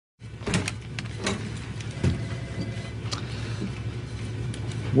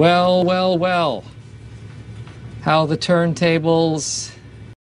Well, well, well. How the turntables...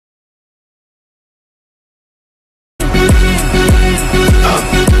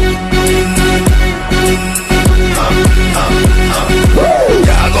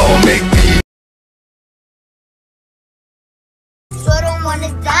 Y'all gon' make me. Shouldn't wanna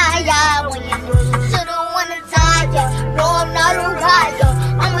die, yeah. When you shouldn't wanna die, yeah. No, I'm not a rider.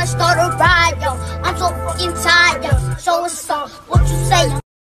 I'ma start a ride, yo. I'm so fucking tired, yo. So what's up? What you say?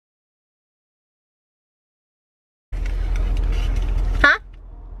 Huh?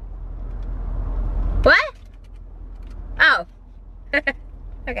 What? Oh.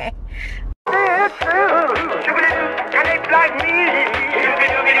 Okay.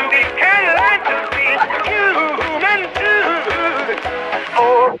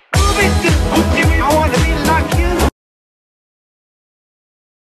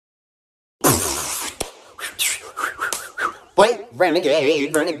 Wait,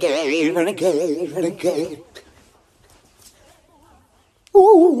 renegade, renegade, renegade, renegade.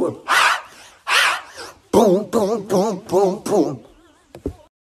 Ooh. Boom, boom, boom, boom, boom.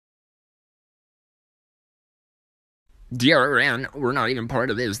 DRN, we're not even part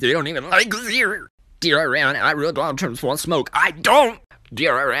of this. They don't even like us here. DRN, I real Donald Trump want smoke. I don't.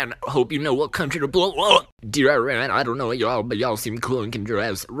 DRN, hope you know what country to blow up. DRN, I don't know y'all, but y'all seem cool and can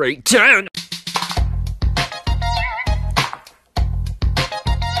dress. Rate 10.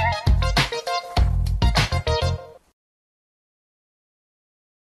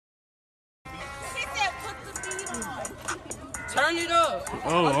 Turn it up.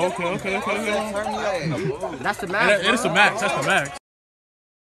 Oh, okay. That's the max. It is the max. That's the max.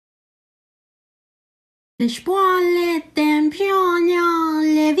 Les poils étaient pignons,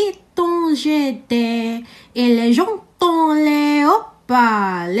 les vitons j'étais, et les jantons les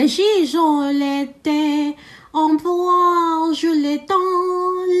opas, les gisons l'étaient, en bois je les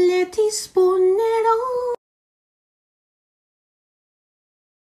dents, les disponeront.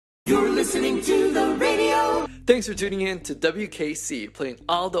 You're listening to the radio. Thanks for tuning in to WKC, playing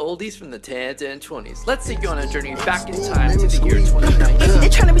all the oldies from the 10s and 20s. Let's take you on a journey back in time to the year 2019. They're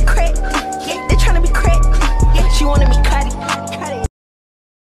trying to be crack. Yeah, they're trying to be crack. Yeah, she wanted me cut it.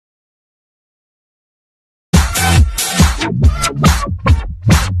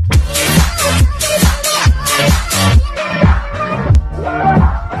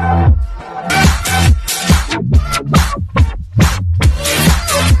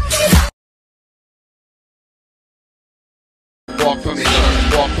 Walk for me, sir.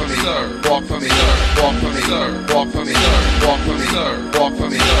 Walk for me, sir. Walk for me, sir. Walk for me, sir. Walk for me, sir. Walk for me, sir. Walk for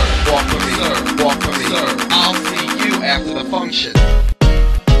me, sir. Walk for me, sir. Walk for me, sir. I'll see you after the function.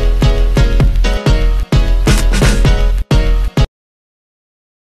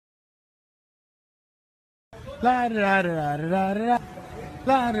 La da da da da da da.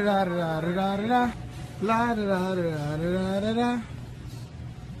 La da da da da da da. La da da da da da da.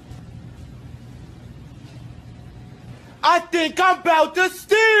 I think I'm about to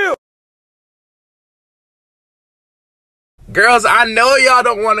steal! Girls, I know y'all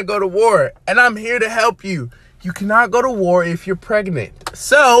don't want to go to war, and I'm here to help you. You cannot go to war if you're pregnant.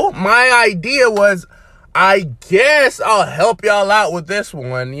 So, my idea was, I guess I'll help y'all out with this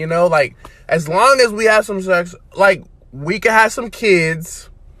one, you know? Like, as long as we have some sex, like, we can have some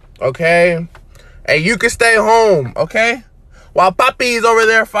kids, okay? And you can stay home, okay? While Papi's over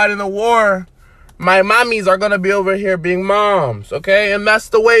there fighting the war, my mommies are gonna be over here being moms, okay? And that's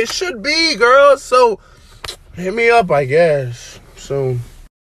the way it should be, girls. So, hit me up, I guess, soon.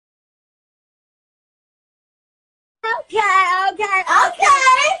 Okay.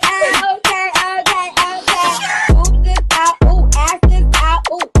 Ooh, this out, ooh, ass this out,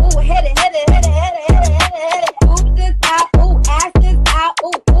 ooh, hit it. Ooh, this out, ooh, ass this out,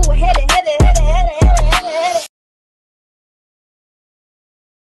 ooh, hit it.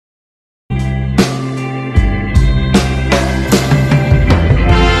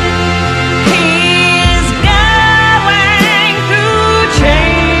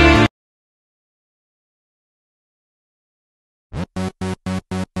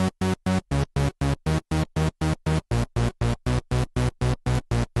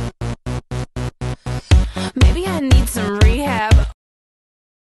 Maybe I need some rehab.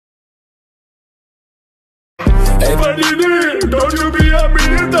 Hey, what do you need? Don't you be a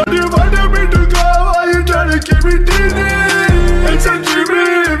mean? Don't you want me to go? Are you trying to keep me dinner? It's a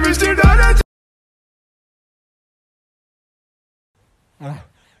dream, Mr. Donald.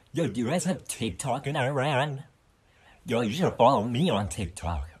 Yo, do you guys have TikTok in Iran? Yo, you should follow me on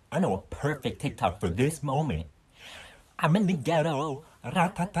TikTok. I know a perfect TikTok for this moment. I'm in the ghetto.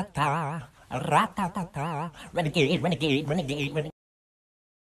 Ra-ta-ta-ta. Ra-ta-ta-ta. Renegade, renegade, renegade, renegade.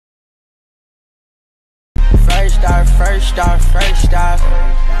 off.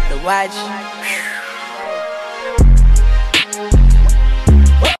 The watch.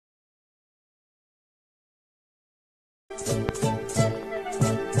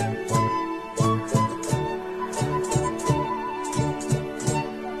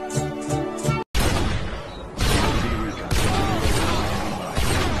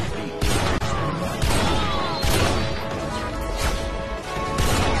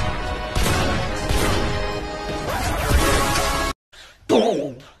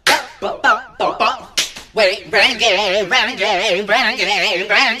 Boom. Wait, renegade. Woo!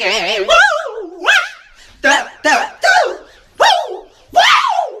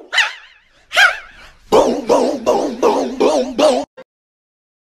 Boom, boom, boom, boom, boom, boom.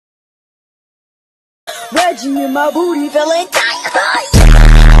 Reggie in my booty feeling tight.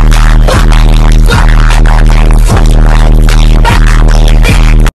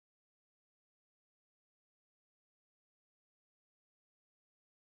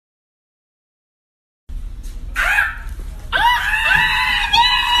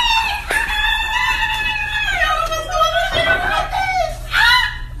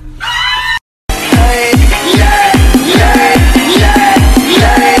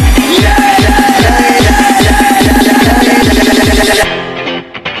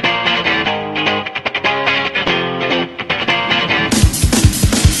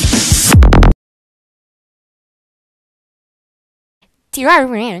 Dear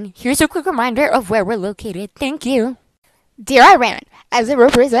Iran, here's a quick reminder of where we're located. Thank you. Dear Iran, as a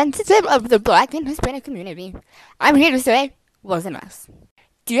representative of the Black and Hispanic community, I'm here to say, wasn't us.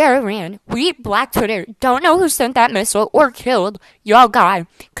 Dear Iran, we Black Twitter don't know who sent that missile or killed y'all guy.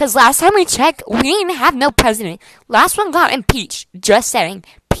 Cause last time we checked, we didn't have no president. Last one got impeached. Just saying.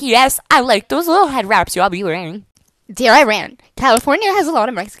 P.S. I like those little head wraps y'all be wearing. Dear Iran, California has a lot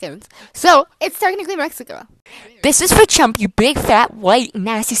of Mexicans, so it's technically Mexico. This is for Trump, you big fat white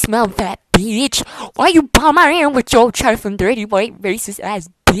nasty smell fat bitch. Why you bomb our air with your trifling dirty white racist ass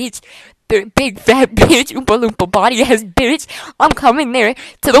bitch? The big fat bitch, oompa loompa body ass bitch. I'm coming there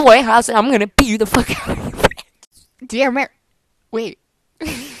to the White House and I'm gonna beat you the fuck out of you. Dear America, wait.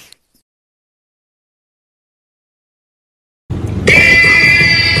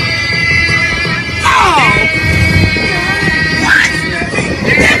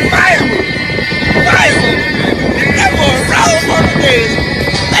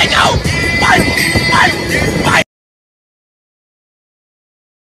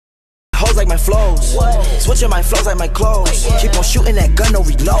 Hoes like my flows, switching my flows like my clothes. Keep on shooting that gun, no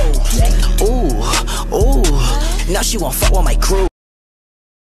reload. Ooh, now she won't fuck with my crew.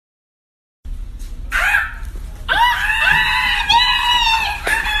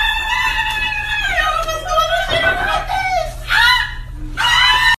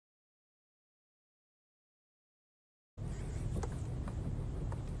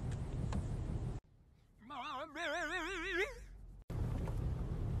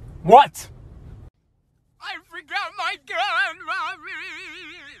 What? I forgot my gun, Mommy!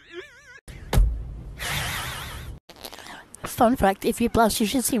 Fun fact, if you blush, you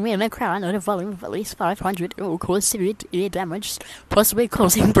should see me in a crown at a volume of at least 500 or cause severe ear damage, possibly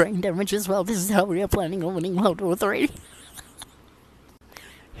causing brain damage as well. This is how we are planning on winning World War III.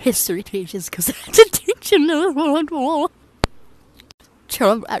 History teaches cassette addiction of World War.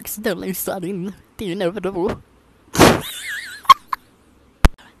 Trump accidentally studying the inevitable.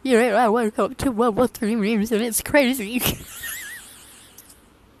 Yeah, I woke up to World War III memes and it's crazy.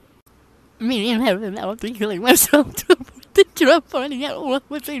 Me in heaven, I'll be killing myself to avoid the Trump finding out what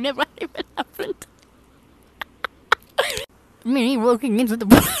was never even happened. Me walking into the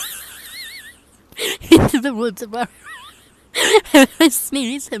woods of our and I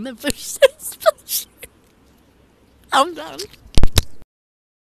sneeze and the bush says, I'm done.